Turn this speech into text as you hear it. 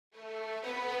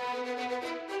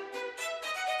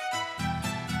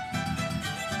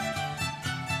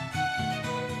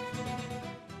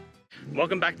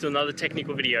Welcome back to another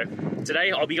technical video.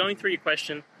 Today I'll be going through your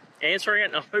question, answering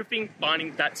it, and hoping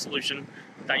finding that solution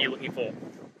that you're looking for.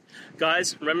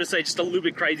 Guys, remember to stay just a little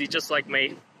bit crazy just like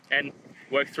me and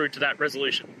work through to that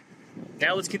resolution.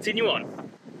 Now let's continue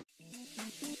on.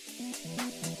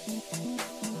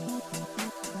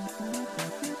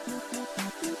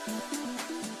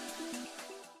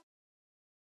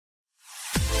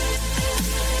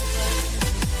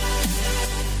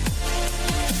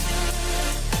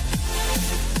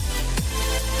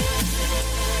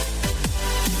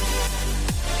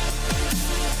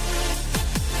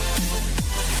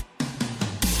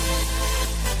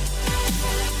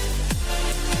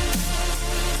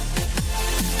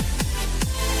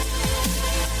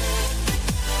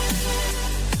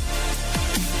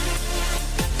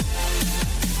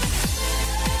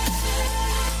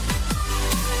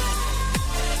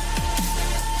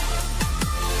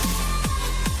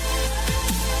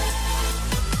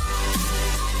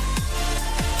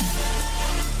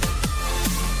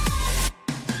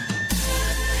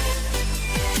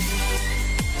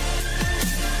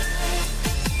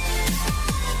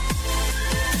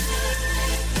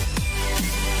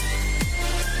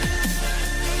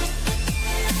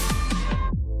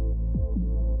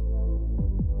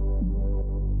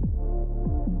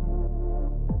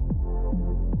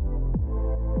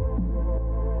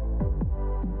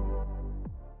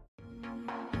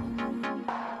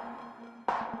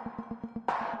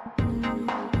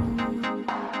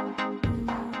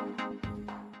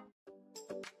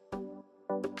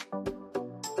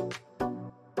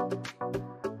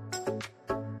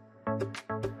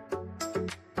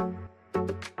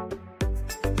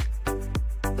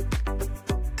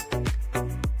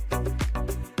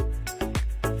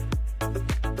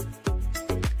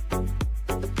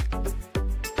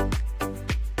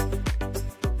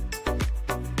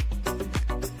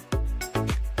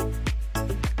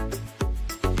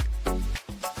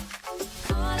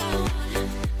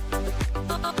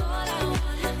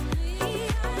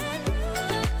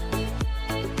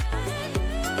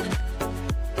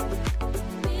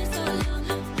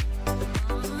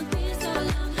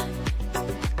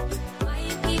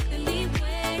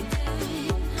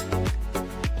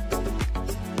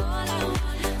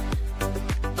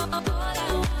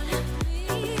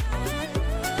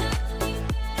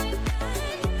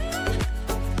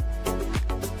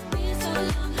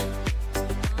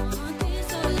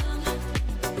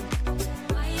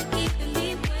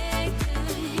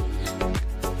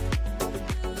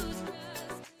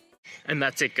 And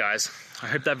that's it, guys. I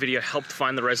hope that video helped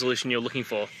find the resolution you're looking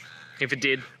for. If it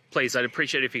did, please, I'd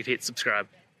appreciate it if you could hit subscribe.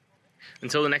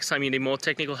 Until the next time you need more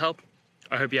technical help,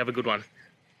 I hope you have a good one.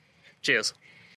 Cheers.